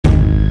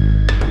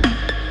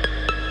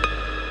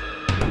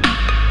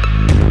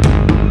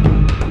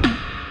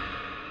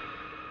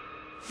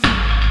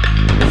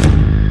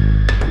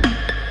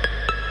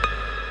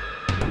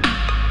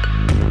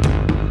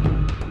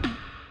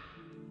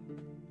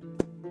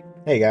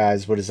Hey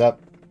guys, what is up?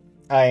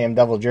 I am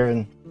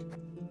DevilDriven.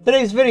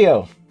 Today's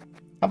video,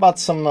 how about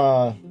some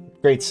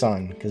Great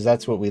Sun? Because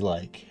that's what we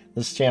like.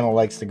 This channel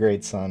likes the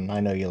Great Sun.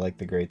 I know you like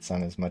the Great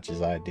Sun as much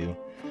as I do.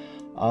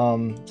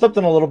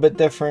 Something a little bit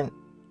different.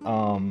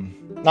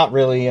 Not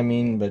really, I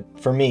mean, but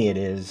for me it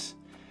is.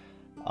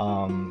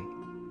 A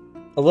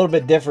little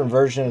bit different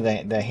version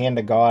of the Hand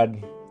of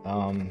God.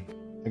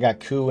 I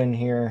got Ku in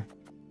here.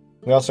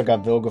 We also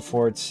got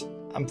Vilgefortz.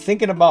 I'm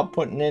thinking about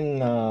putting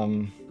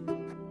in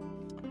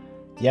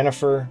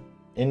Yennefer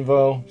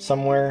Invo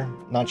somewhere.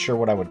 Not sure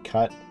what I would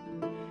cut.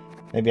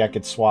 Maybe I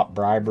could swap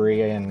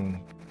Bribery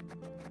and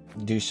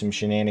do some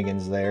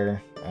shenanigans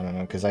there. I don't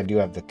know, because I do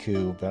have the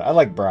Ku, but I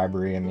like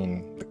Bribery. I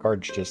mean, the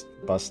card's just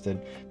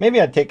busted. Maybe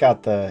I'd take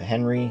out the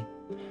Henry.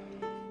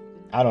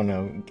 I don't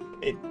know.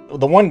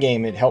 The one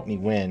game, it helped me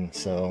win,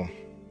 so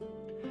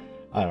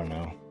I don't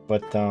know.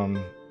 But,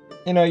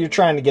 you know, you're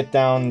trying to get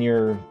down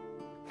your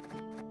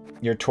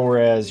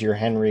Torres, your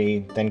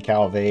Henry, then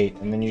Calvate,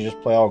 and then you just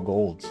play all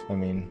golds. I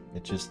mean,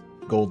 it's just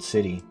Gold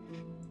City.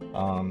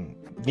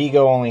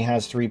 Vigo only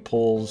has 3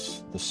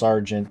 pulls: the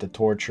Sergeant, the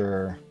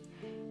Torturer,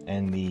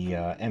 and the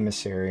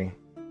Emissary.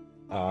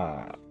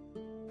 And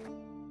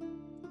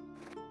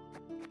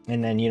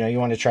then, you know, you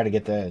want to try to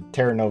get the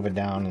Terra Nova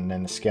down and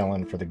then the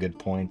Skellen for the good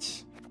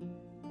points.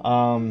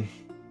 I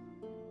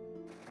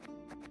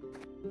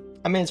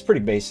mean, it's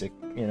pretty basic,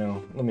 you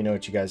know. Let me know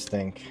what you guys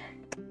think.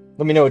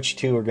 Let me know what you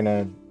two are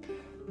gonna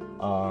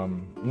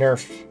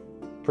nerf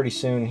pretty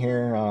soon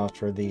here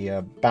for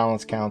the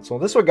Balance Council.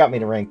 This one got me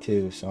to rank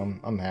 2, so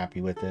I'm happy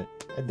with it.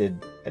 I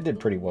did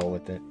pretty well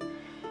with it.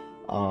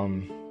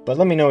 But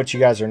let me know what you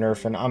guys are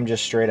nerfing. I'm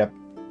just straight up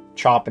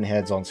chopping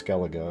heads on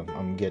Skellige.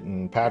 I'm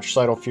getting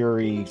Patricidal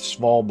Fury,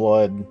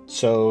 Svalblood,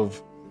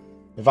 Sov.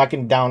 If I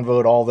can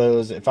downvote all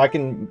those, if I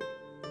can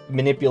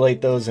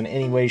manipulate those in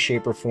any way,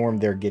 shape, or form,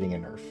 they're getting a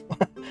nerf.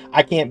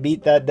 I can't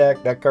beat that deck.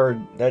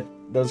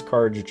 Those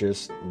cards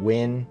just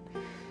win.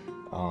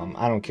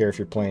 I don't care if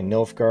you're playing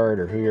Nilfgaard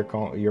or who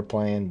you're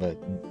playing, but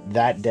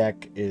that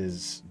deck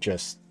is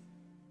just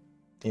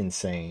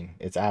insane.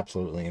 It's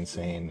absolutely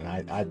insane,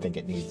 and I think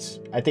it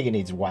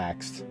needs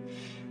waxed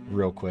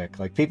real quick.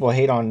 Like, people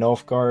hate on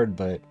Nilfgaard,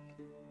 but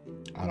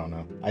I don't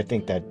know. I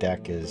think that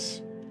deck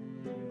is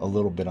a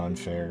little bit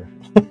unfair.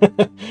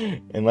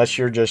 Unless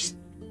you're just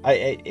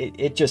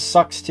it just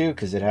sucks too,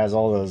 because it has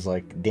all those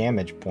like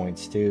damage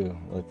points too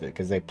with it,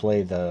 because they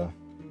play the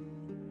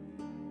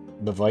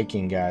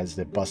Viking guys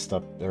that boost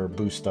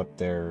up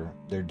their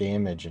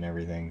damage and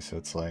everything. So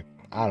it's like,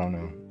 I don't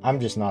know. I'm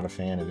just not a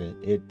fan of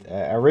it.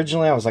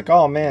 Originally I was like,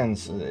 oh man,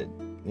 so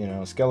you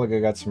know,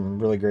 Skellige got some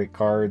really great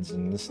cards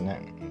and this and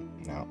that.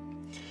 No,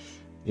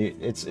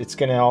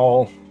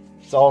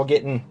 it's all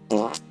getting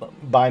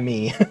by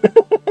me.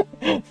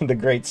 The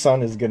Great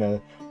Sun is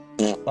gonna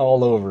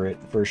all over it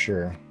for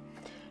sure.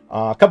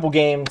 A couple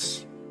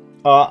games.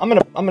 I'm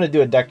gonna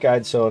do a deck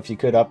guide, so if you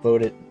could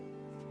upvote it,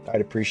 I'd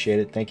appreciate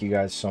it. Thank you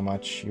guys so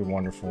much. You're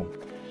wonderful.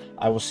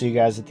 I will see you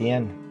guys at the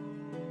end.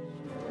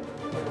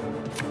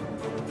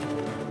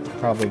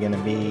 Probably gonna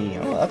be,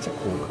 oh, that's a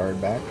cool card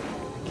back.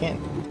 I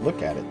can't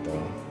look at it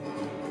though.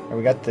 Right,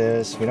 we got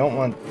this. We don't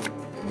want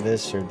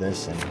this or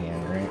this in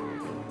hand, right?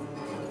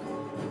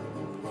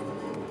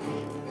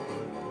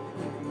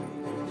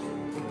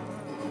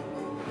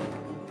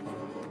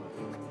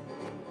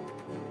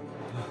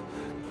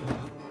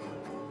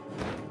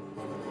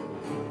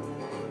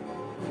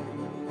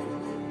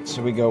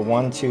 So we go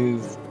 1,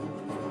 2.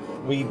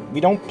 We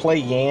don't play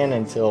Yan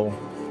until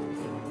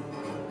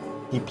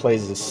he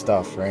plays his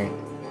stuff, right?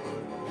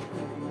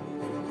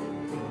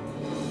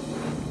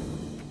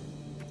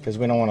 Because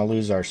we don't want to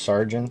lose our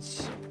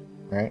sergeants,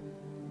 right?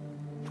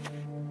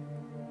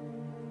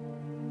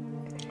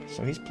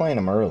 So he's playing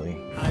them early.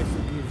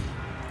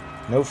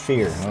 No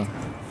fear, huh?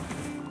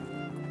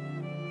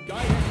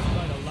 Guided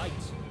by the light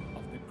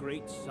of the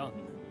Great Sun.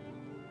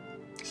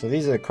 So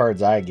these are the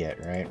cards I get,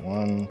 right?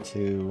 1,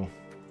 2,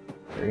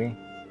 3.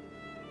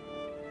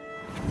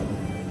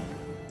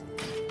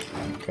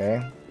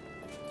 Okay.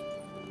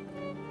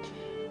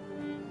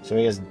 So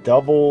he has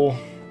double.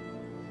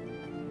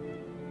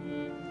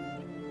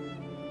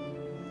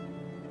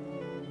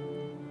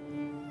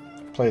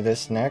 Play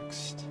this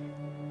next.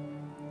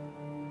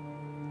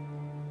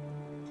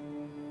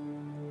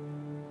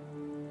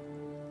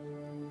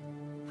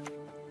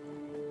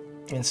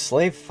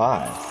 Enslave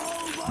 5.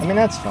 I mean,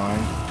 that's fine.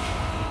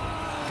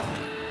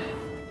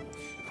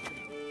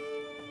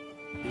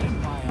 The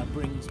Empire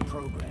brings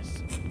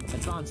progress,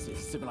 advances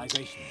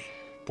civilization.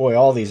 Boy,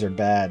 all these are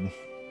bad.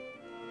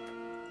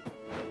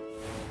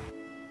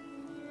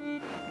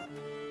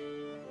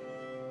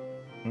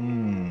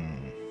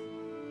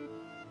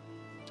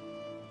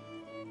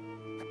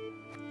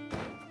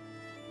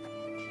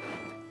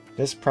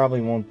 This probably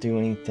won't do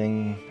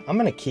anything. I'm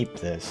gonna keep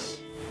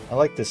this. I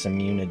like this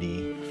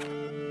immunity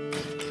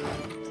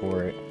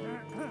for it.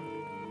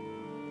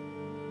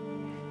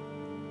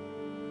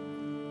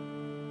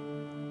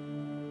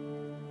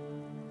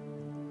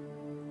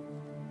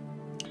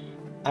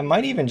 I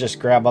might even just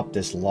grab up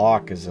this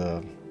lock as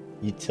a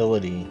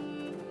utility.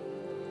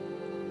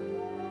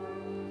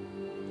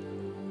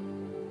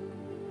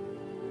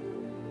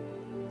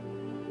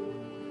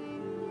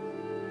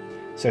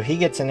 So he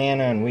gets an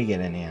Anna and we get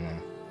an Anna.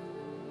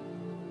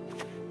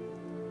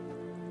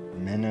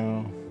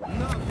 Menno.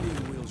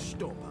 Nothing will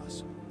stop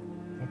us.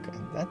 Okay,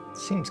 that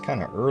seems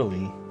kind of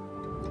early.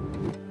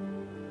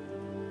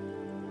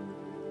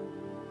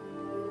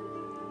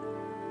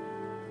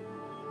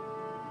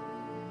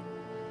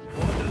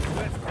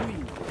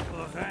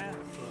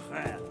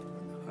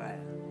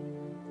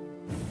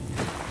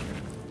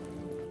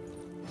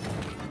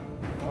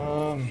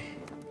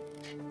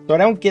 So I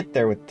don't get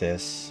there with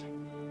this.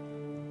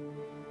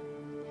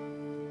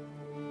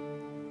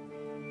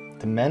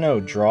 The Menno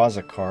draws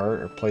a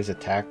card or plays a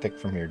tactic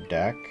from your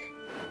deck.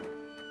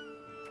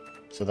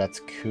 So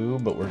that's coup,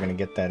 but we're going to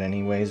get that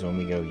anyways when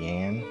we go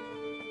Yan.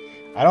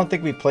 I don't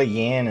think we play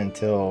Yan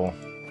until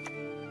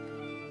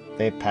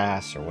they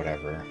pass or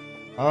whatever.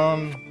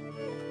 I'm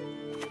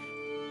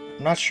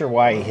not sure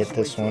why he hit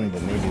this one,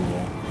 but maybe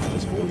we'll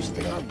just boost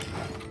it up.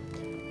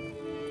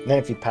 Then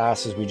if he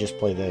passes, we just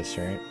play this,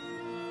 right?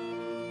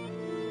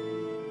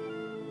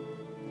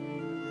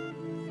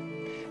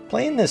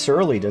 Playing this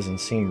early doesn't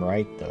seem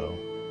right, though.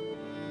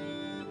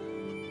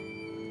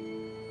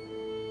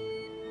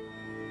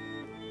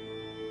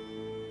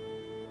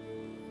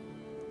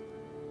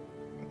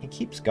 He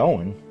keeps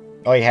going.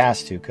 Oh, he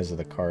has to because of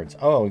the cards.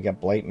 Oh, we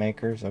got Blight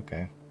Makers?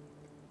 Okay.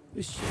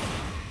 A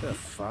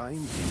fine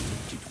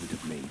vintage it would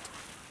have made.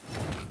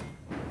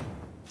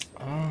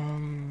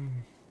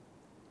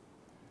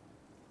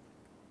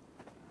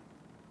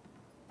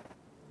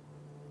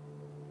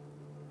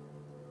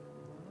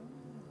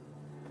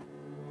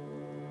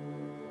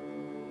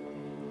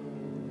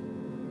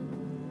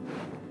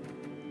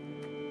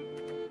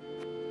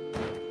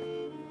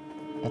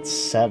 That's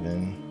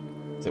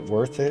 7. Is it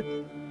worth it?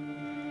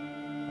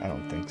 I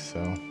don't think so.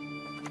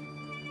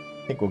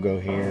 I think we'll go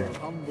here.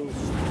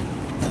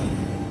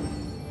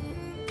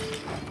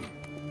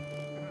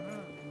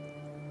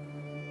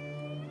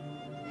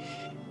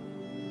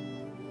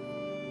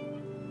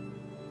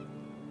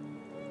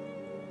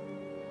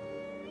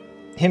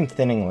 Him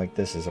thinning like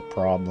this is a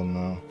problem,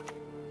 though.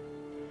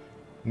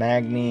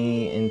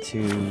 Magni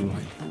into...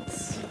 My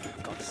boots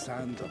got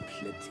sand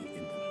aplenty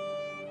in them.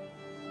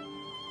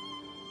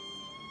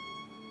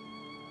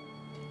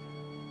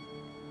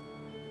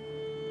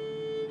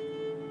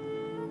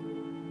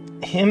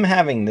 Him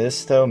having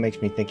this, though, makes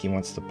me think he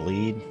wants to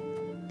bleed.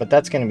 But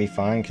that's going to be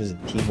fine, because the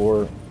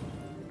Tibor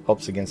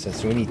helps against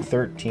us. So we need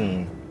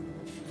 13.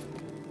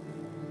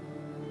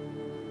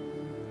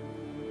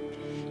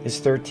 Is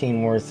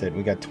 13 worth it?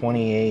 We got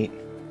 28.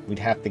 We'd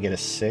have to get a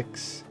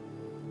 6.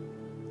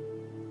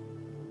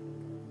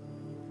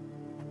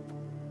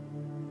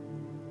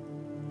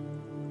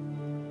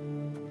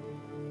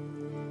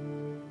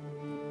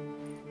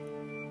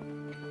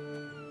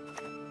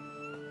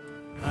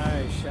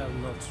 I shall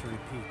not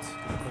repeat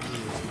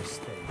Cornelius'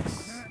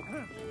 mistakes.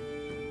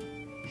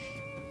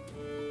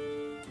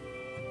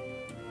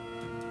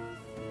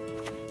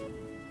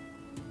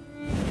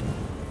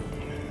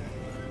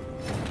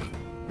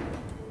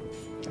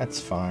 That's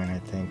fine, I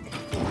think.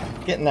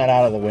 Getting that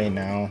out of the way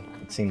now,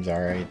 it seems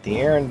alright. The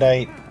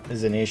Erendite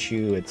is an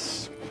issue.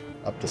 It's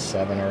up to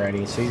 7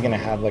 already. So he's going to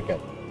have like a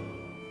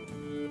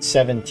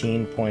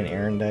 17-point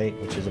Erendite,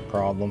 which is a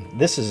problem.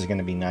 This is going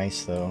to be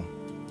nice, though.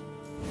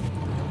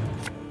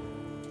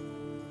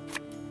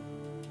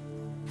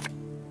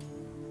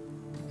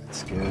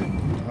 That's good.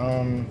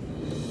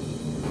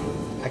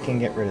 I can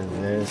get rid of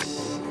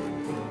this.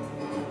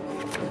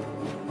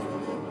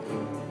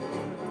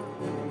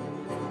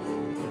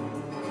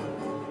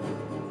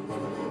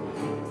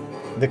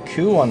 The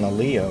coup on the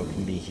Leo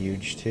can be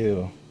huge,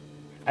 too.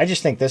 I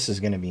just think this is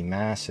going to be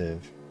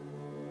massive.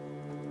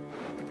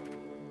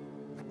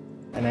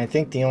 And I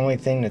think the only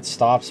thing that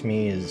stops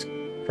me is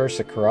Curse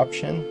of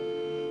Corruption.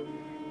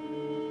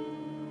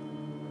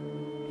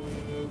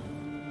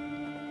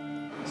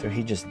 So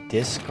he just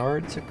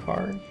discards a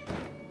card?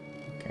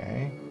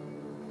 Okay.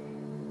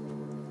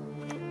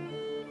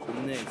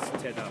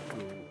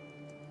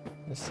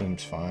 This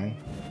seems fine.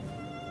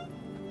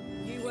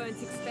 You weren't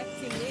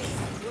expecting this,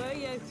 were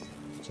you?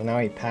 So now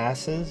he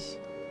passes.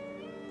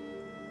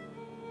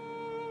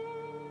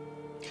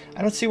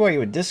 I don't see why you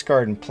would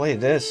discard and play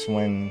this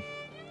when...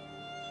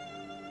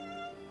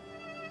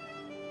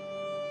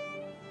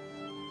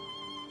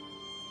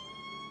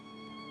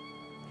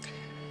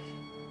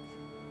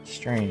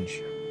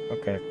 Strange.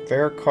 Okay,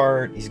 fair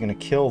card. He's gonna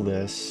kill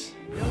this.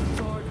 He's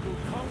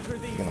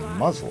gonna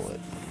muzzle it.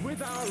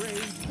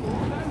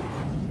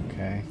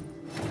 Okay.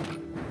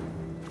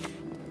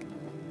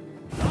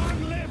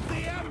 Long live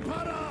the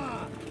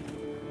Emperor!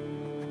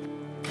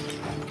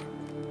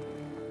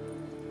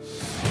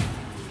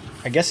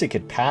 I guess he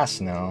could pass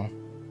now.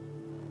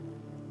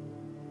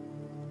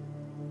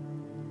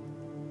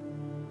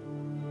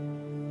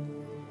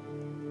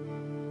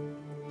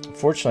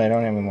 Unfortunately, I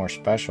don't have any more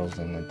specials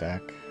in the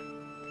deck.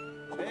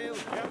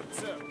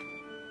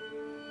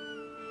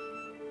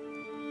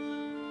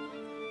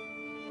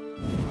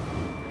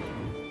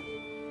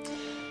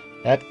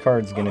 That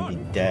card's gonna be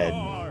dead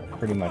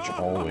pretty much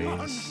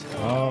always.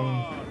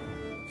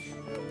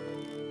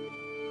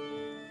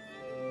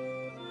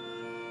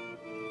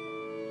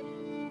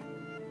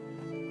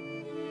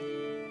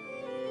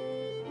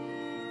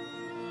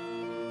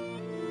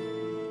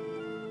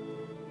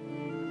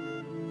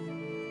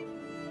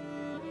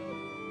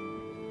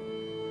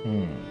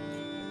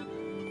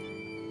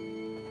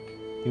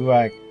 Do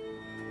I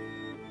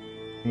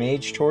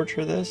mage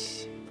torture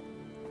this?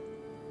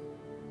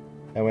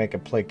 That way I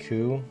could play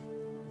coup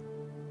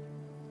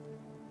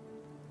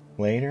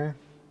later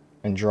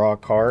and draw a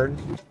card.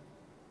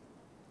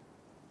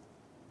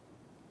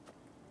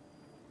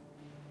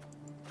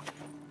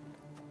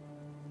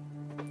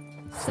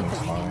 Seems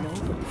fine.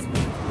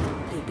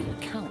 You'll be a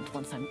count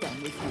once I'm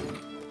done with you.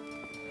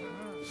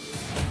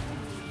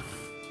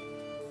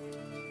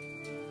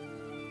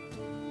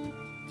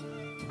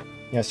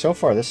 Yeah, so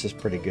far this is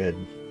pretty good.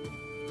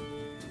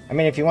 I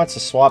mean, if he wants to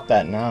swap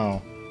that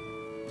now.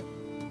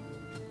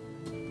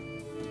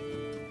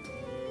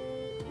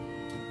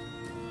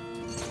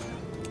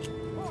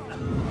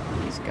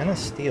 He's gonna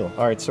steal.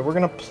 Alright, so we're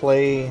gonna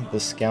play the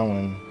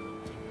Skellen.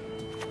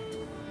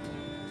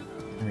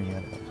 Where are you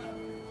at?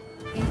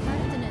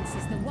 Impertinence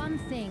is the one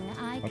thing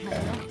I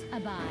cannot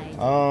abide.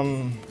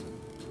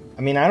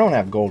 I mean, I don't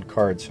have gold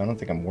cards, so I don't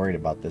think I'm worried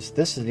about this.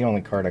 This is the only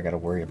card I gotta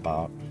worry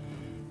about.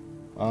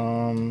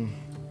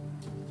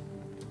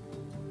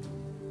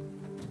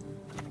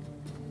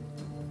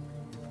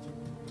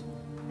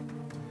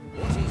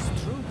 What is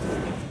truth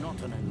if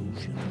not an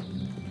illusion?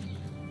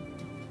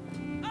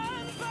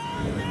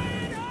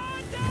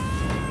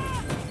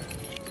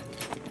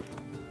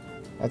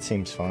 That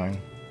seems fine.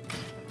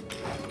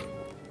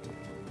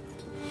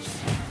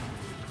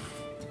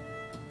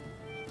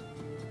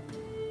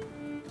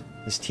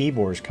 This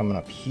T-Boar is coming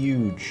up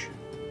huge.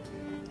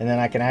 And then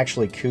I can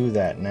actually coup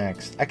that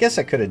next. I guess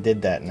I could have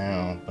did that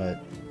now,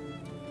 but...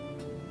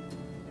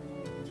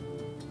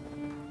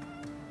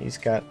 He's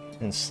got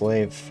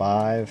Enslave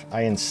 5.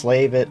 I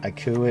enslave it, I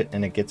coup it,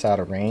 and it gets out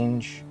of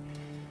range.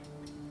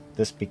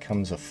 This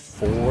becomes a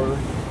 4.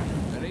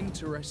 An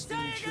interesting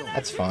choice.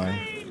 That's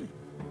fine.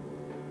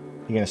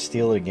 You gonna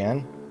steal it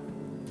again?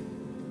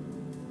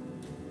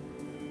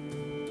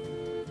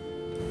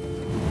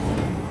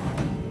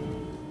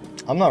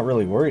 I'm not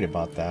really worried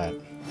about that.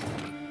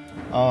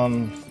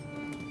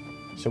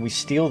 So we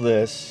steal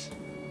this.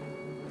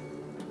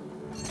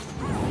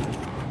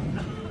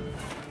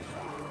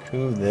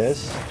 Coup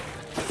this.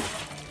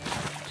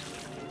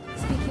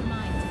 Speak your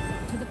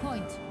mind. To the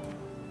point.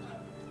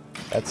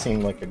 That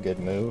seemed like a good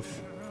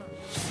move.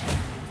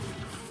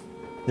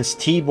 This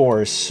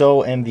T-Boar is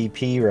so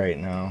MVP right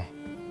now.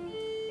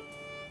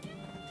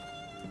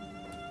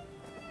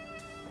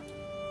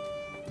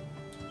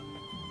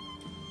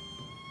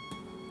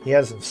 He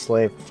has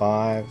Slave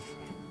 5.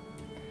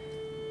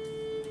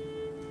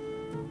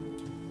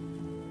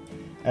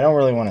 I don't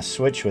really want to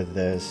switch with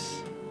this.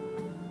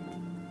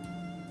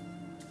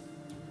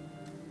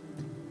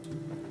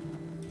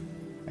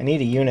 I need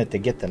a unit to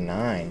get the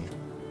 9.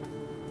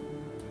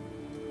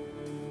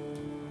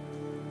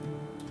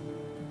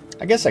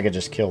 I guess I could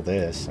just kill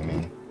this. I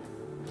mean,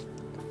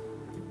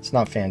 it's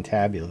not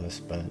fantabulous,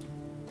 but...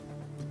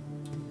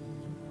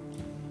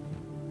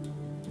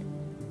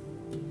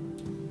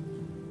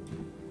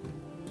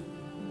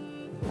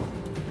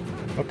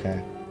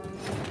 Okay.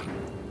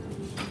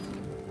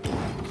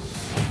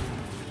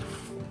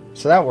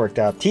 So that worked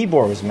out.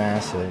 T-Boar was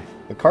massive.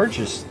 The card's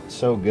just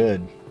so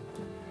good.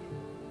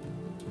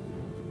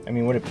 I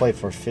mean, what did it play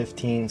for?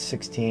 15,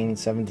 16,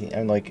 17?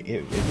 And like,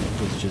 it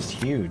was just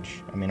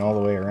huge. I mean, all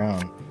the way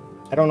around.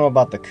 I don't know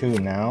about the coup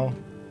now.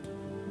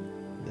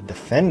 The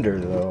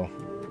Defender, though.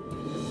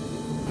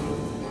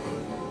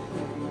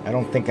 I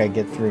don't think I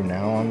get through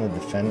now on the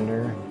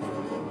Defender.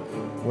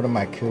 What am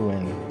I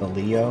cooing? The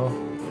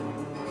Leo?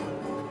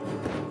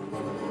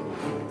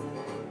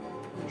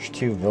 There's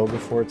 2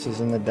 Vilgefortzes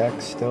in the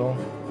deck still.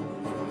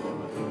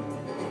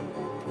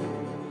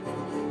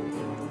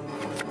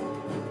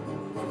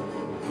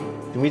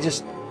 Did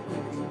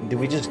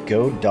we just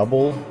go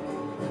double?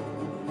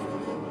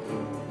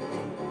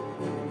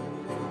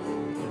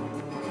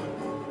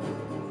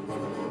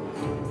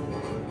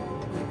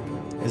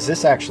 Is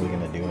this actually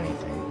going to do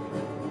anything?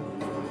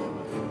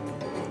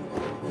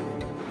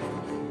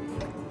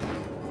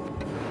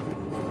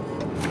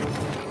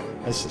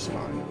 This is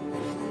fine.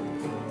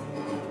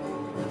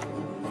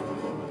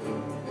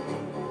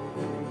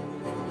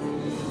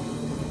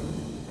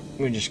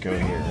 We just go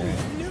here, right?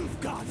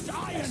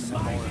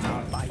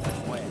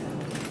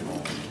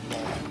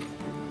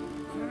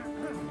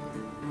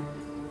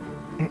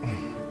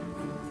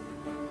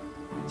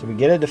 So we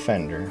get a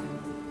Defender.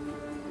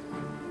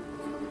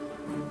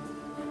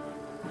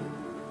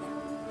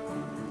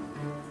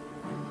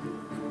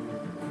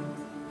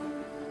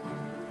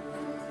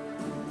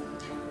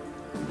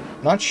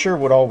 Not sure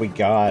what all we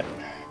got.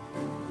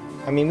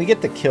 I mean, we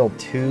get to kill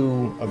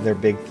 2 of their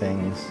big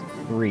things.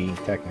 3,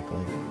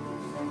 technically.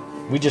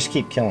 We just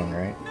keep killing,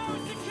 right?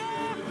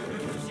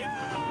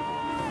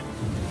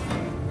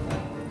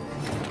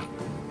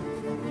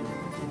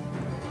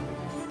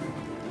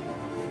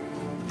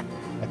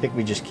 think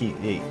we just keep,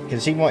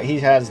 because he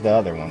has the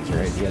other ones,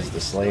 right? He has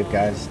the slave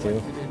guys too.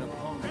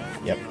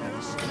 Yep.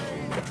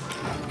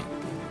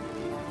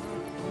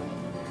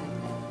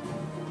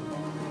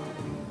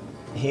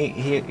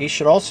 He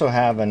should also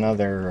have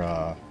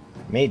another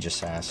mage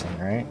assassin,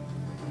 right?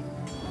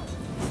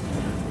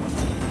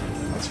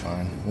 That's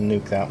fine. We'll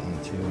nuke that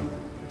one too.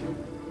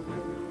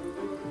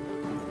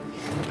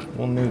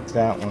 We'll nuke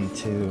that one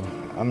too.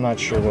 I'm not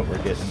sure what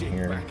we're getting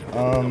here.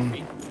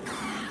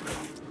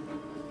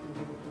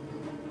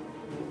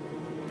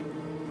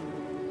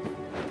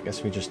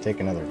 Guess we just take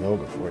another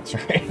Vilgefortz,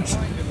 right?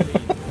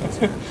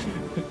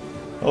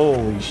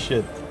 Holy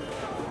shit.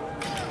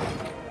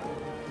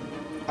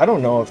 I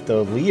don't know if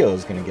the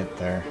Leo's gonna get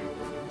there.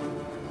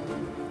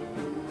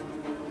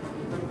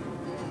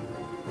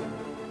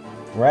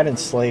 We're at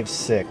Enslave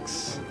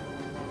 6.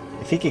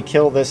 If he could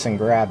kill this and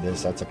grab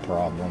this, that's a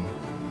problem.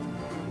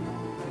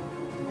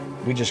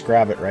 We just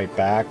grab it right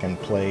back and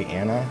play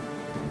Anna.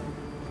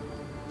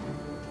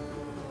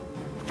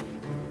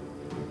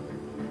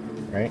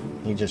 Right?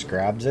 He just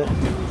grabs it.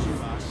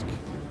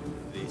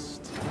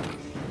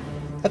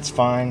 That's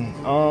fine.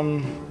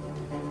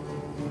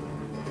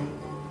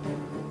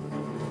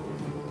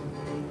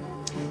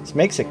 This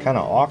makes it kind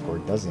of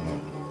awkward, doesn't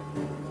it?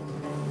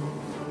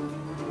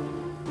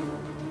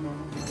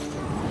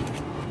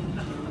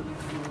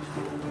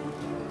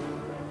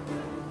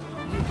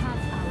 You have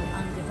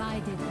our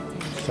undivided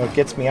attention. So it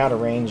gets me out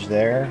of range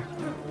there.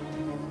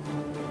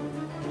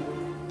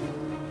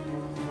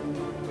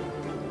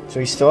 So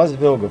he still has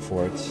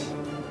Vilgefortz.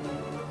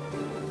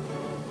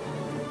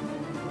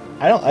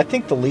 I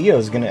think the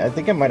Leo's gonna, I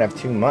think I might have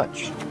too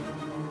much.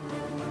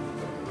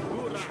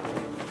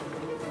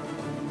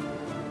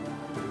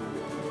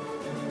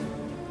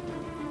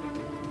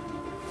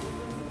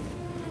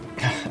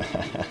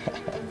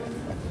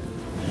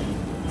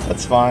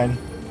 That's fine.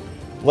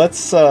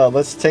 Let's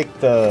take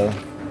the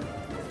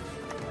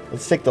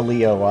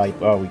Leo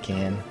while we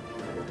can.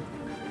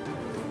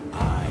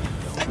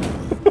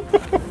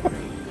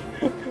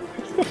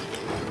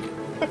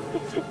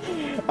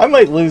 I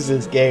might lose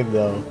this game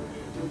though.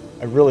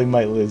 I really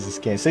might lose this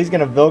game. So he's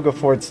gonna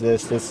Vilgefortz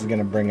this. This is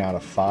gonna bring out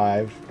a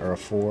 5 or a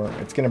 4.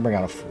 It's gonna bring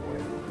out a 4.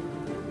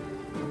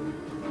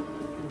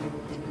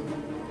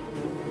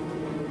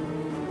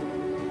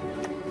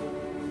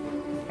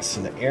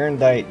 So the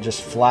Erendite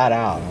just flat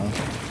out,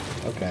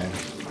 huh? Okay.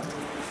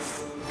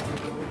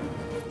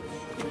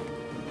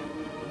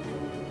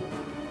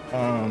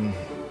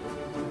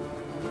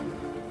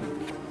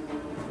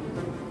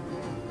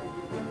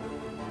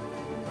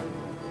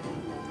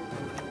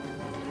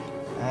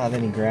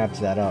 Then he grabs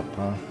that up,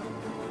 huh?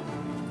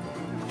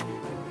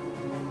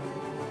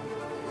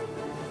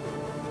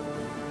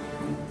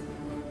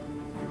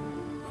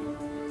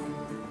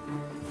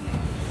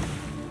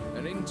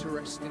 An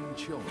interesting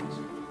choice.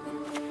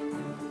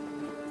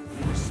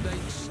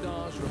 Mistake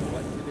stars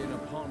reflected in a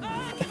pond.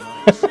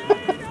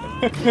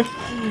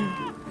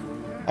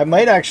 I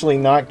might actually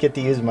not get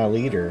to use my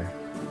leader.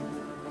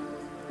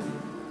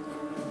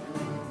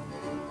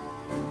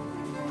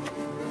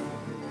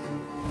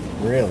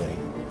 Really?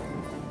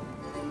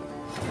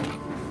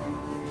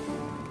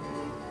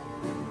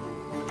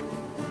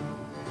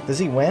 Does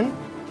he win?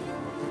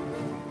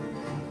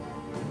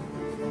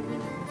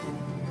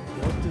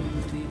 What do you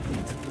need me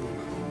to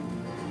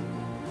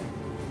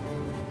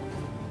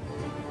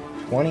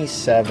do?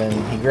 27.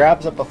 He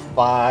grabs up a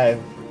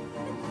 5.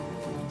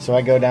 So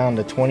I go down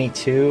to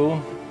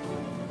 22.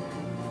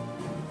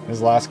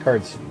 His last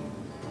card's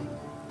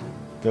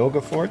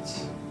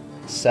Vilgefortz?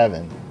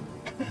 7.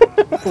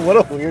 What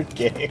a weird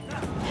game.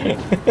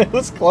 It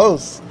was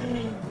close.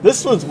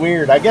 This was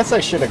weird. I guess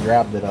I should have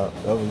grabbed it up.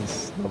 That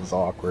was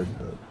awkward,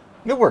 but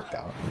it worked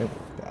out. It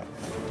worked out.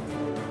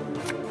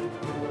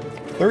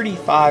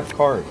 35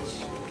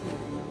 cards.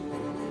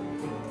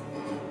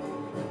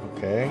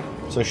 Okay.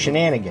 So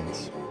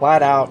shenanigans.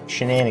 Flat out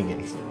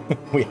shenanigans.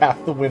 We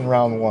have to win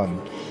round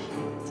 1.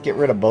 Let's get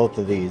rid of both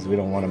of these. We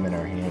don't want them in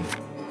our hand.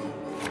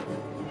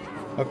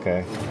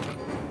 Okay.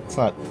 It's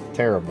not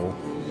terrible.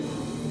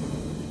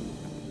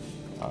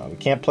 We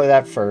can't play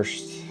that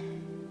first.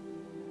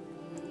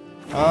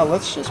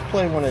 Let's just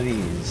play one of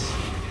these.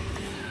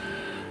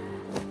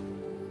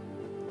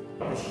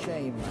 A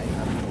shame I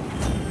have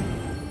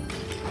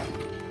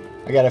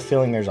I got a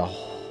feeling there's a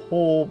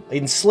whole...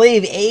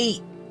 Enslave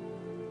 8!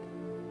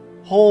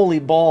 Holy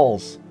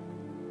balls.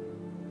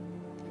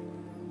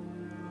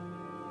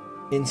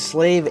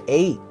 Enslave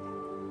 8.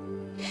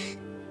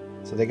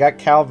 So they got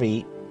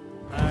Calvite.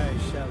 I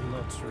shall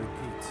not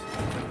repeat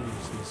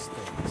these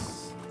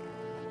mistakes.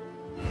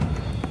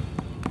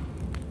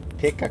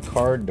 Pick a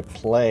card to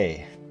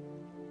play.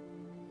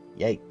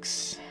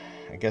 Yikes.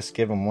 I guess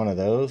give him one of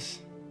those.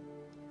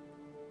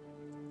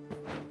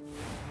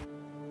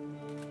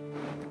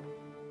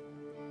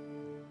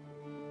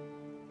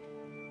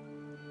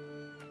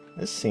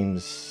 This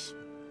seems...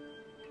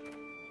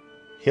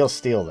 He'll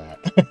steal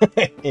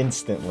that.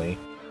 Instantly.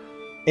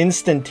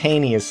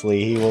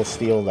 Instantaneously, he will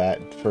steal that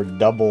for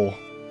double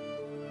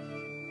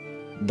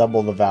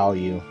the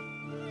value.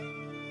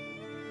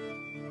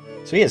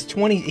 So he has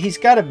 20. He's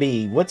got to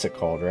be, what's it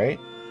called, right?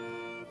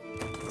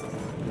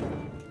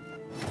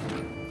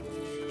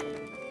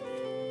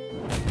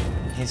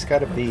 He's got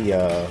to be,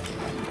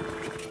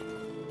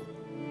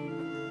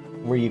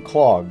 where you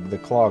clog, the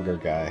clogger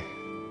guy.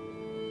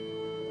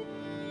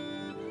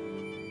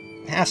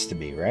 Has to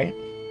be, right?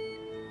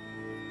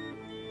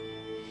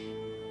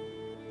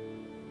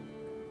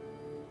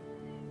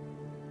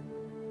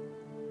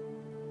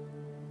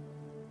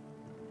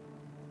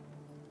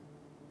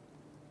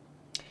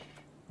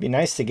 Be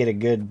nice to get a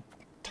good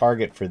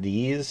target for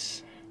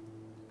these.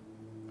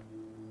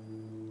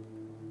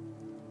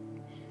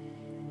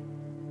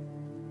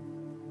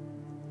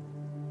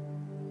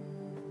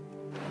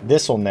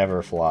 This will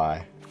never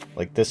fly.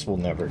 Like, this will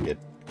never get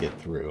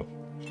through.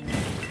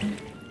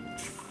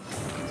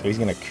 So he's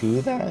gonna coup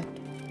that?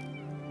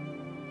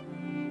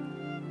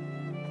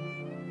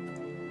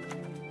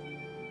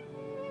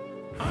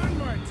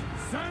 Onward,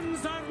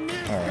 sons of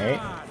Nilfgaard! Alright.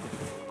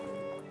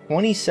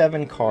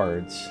 27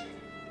 cards.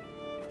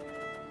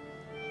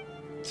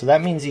 So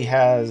that means he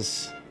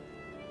has...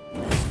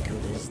 As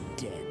good as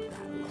dead,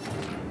 that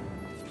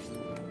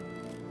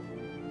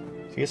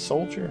Is he a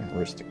soldier?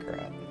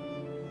 Aristocrat.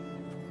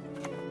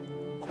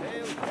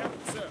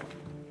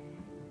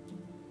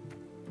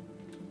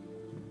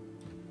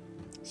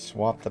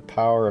 Swap the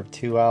power of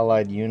 2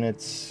 allied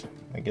units.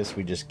 I guess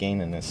we just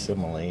gain an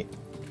assimilate.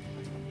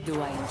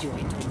 Do I enjoy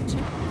torture?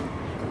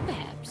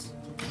 Perhaps.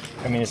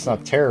 I mean, it's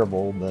not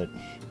terrible, but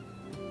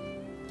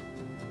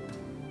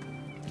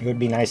it would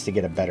be nice to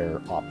get a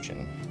better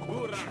option.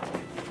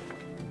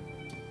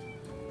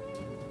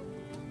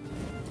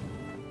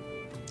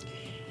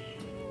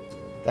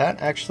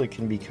 That actually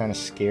can be kind of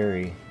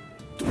scary.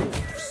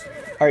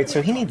 Alright,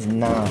 so he needs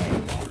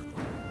 9.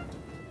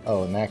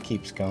 Oh, and that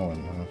keeps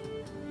going, huh?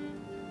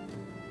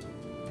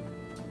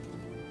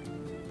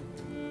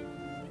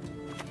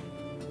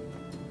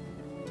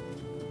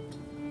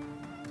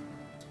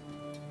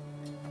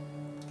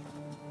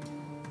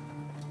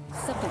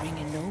 Suffering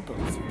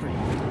ennobles,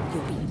 friend.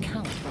 You'll be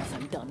countless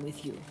I'm done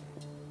with you.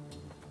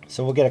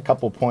 So we'll get a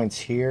couple points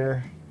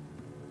here.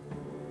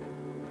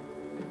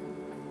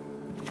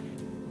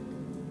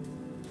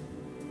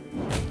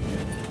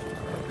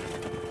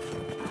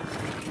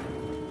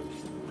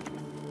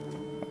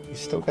 You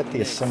still got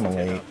the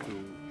assimilate.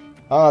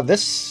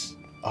 This...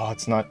 Oh,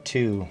 it's not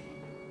 2.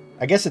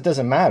 I guess it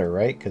doesn't matter,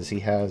 right? Because he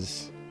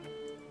has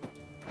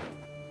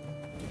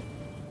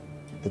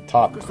the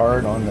top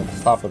card on the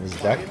top of his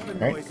deck,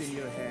 right?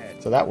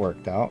 So that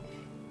worked out.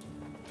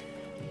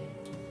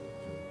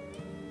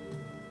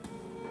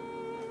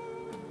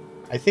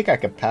 I think I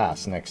could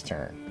pass next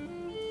turn.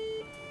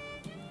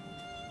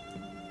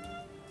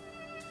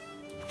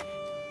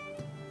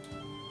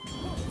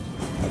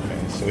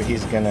 Okay, so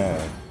he's gonna...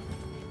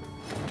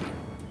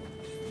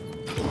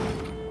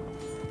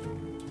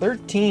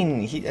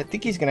 13, I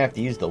think he's gonna have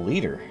to use the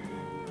leader.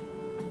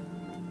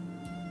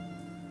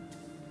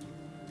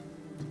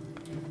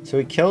 So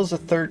he kills a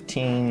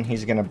 13,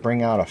 he's gonna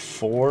bring out a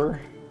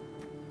 4.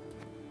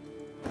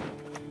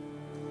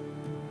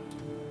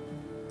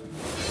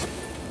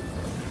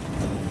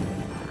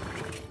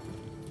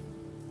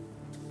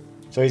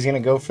 So he's gonna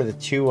go for the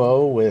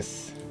 2-0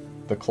 with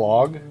the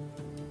clog.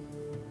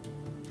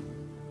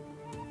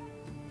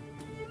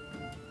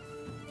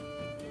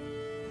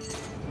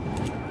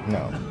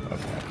 No, okay.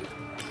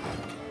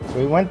 So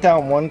we went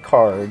down 1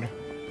 card.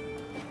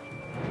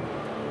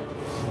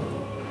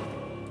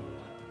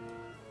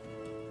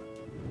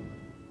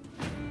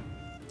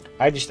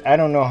 I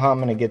don't know how I'm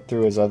gonna get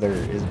through his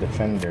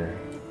defender.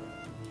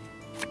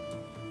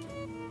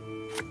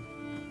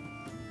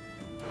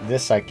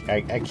 This, I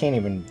can't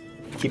even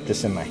keep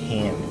this in my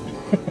hand.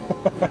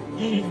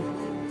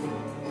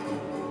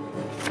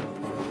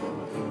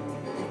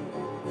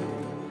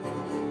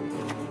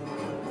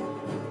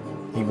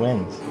 He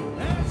wins.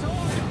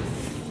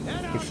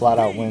 He flat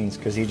out wins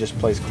because he just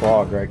plays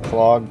Clog, right?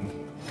 Clog.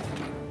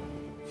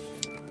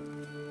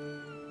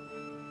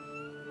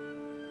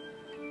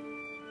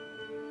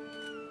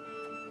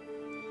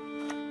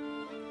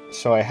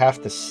 So I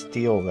have to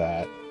steal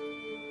that.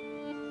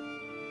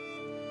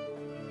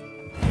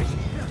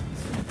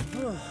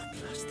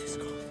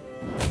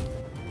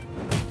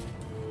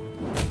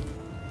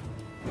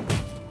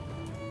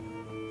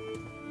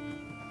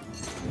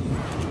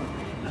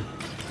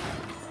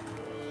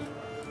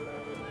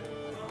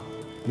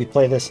 We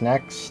play this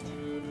next.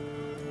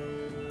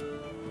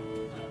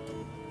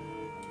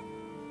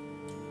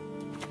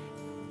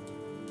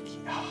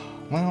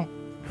 Well,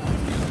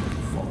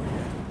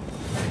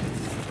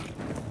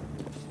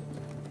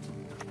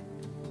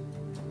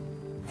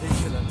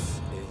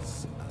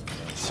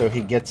 so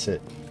he gets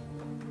it.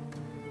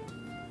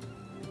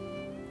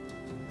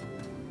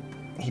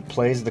 He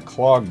plays the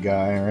Clog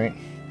guy, right?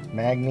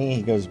 Magni,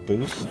 he goes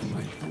boost.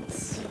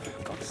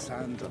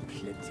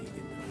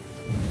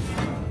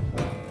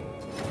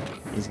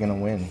 He's gonna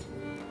win.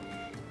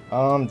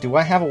 Do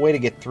I have a way to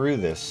get through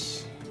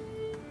this?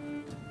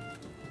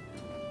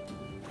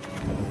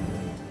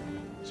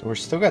 So we're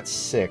still got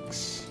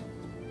 6.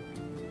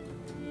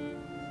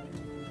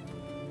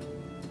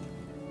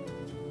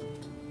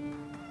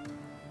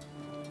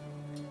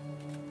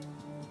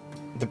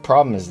 The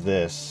problem is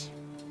this.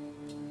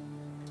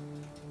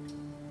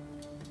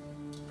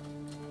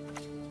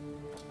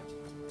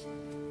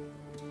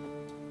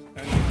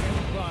 An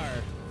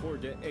empire for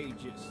the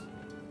ages.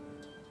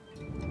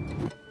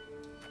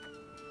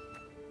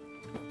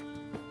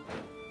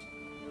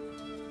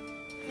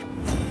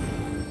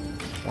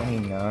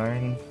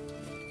 29.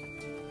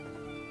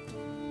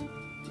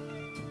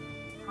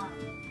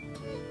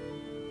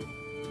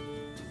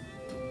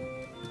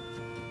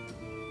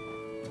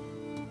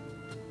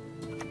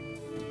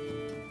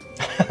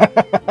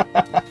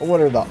 What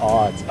are the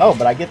odds? Oh,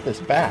 but I get this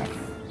back.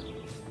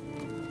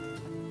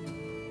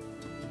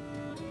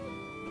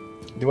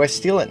 Do I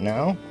steal it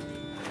now?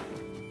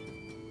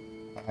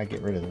 I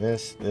get rid of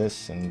this,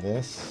 this, and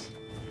this.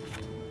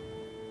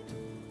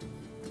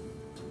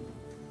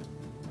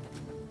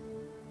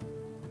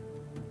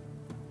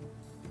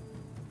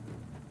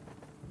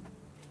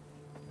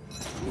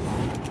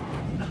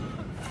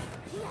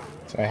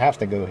 So I have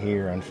to go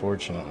here,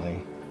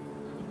 unfortunately.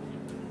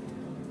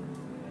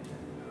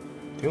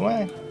 Do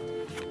I?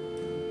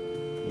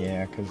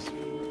 Yeah, because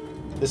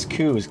this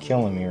coup is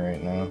killing me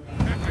right now.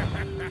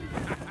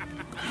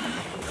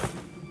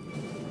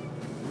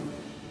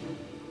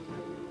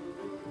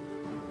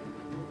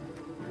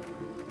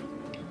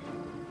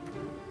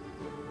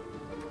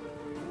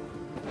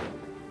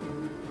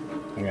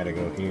 I gotta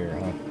go here,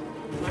 huh?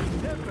 I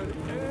never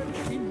err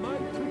in my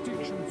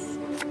predictions.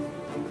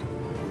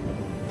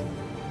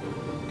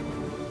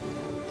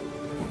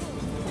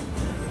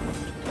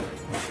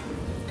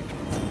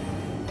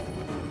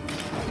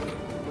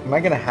 Am I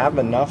gonna have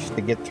enough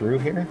to get through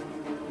here?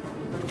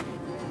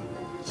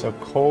 So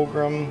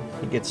Colgrim,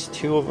 he gets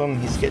 2 of them.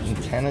 He's getting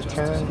 10 a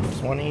turn,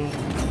 20,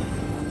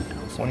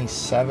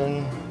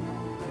 27.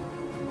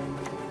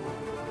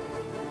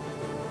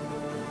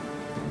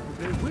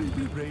 There will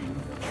be rain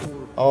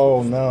for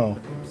Oh no.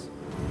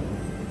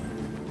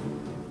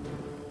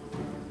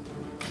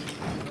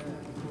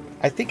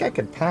 I think I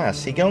could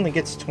pass. He only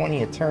gets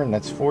 20 a turn.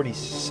 That's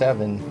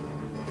 47.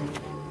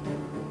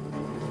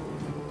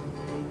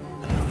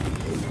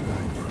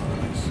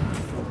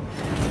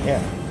 Yeah.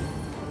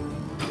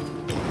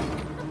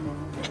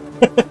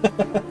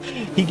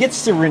 He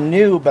gets to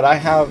renew, but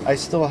I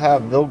still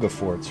have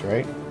Vilgefortz,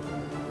 right?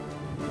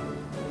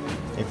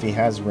 If he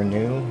has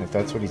renew, if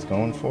that's what he's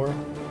going for.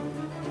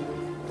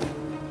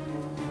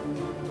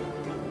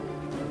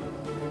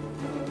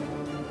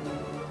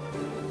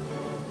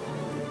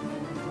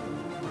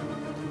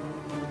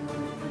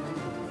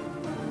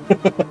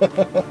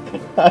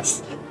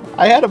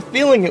 I had a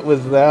feeling it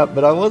was that,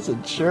 but I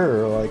wasn't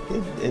sure. Like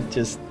it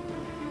just.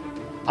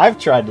 I've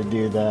tried to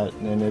do that,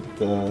 and it.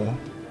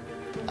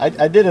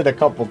 I did it a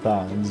couple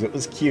times. It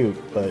was cute,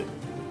 but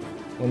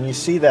when you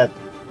see that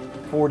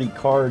 40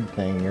 card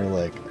thing, you're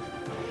like.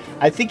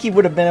 I think he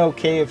would have been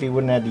okay if he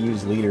wouldn't have to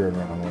use leader in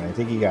round 1. I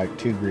think he got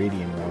too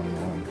greedy in round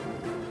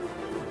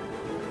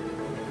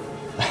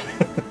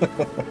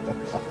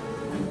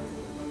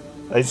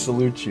 1. I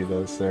salute you,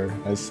 though, sir.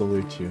 I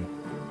salute you.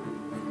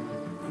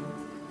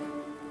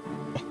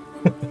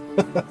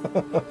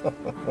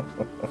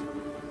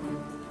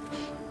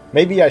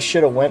 Maybe I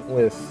should have went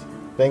with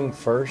thing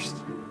first.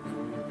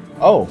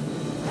 Oh.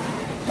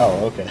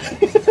 Oh, okay.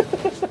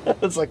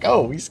 It's like,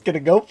 oh, he's gonna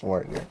go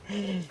for it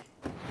here.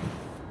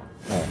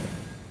 Alright.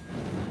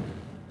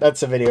 That's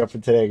the video for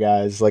today,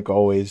 guys. Like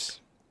always,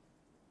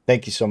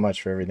 thank you so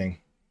much for everything.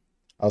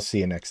 I'll see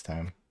you next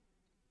time.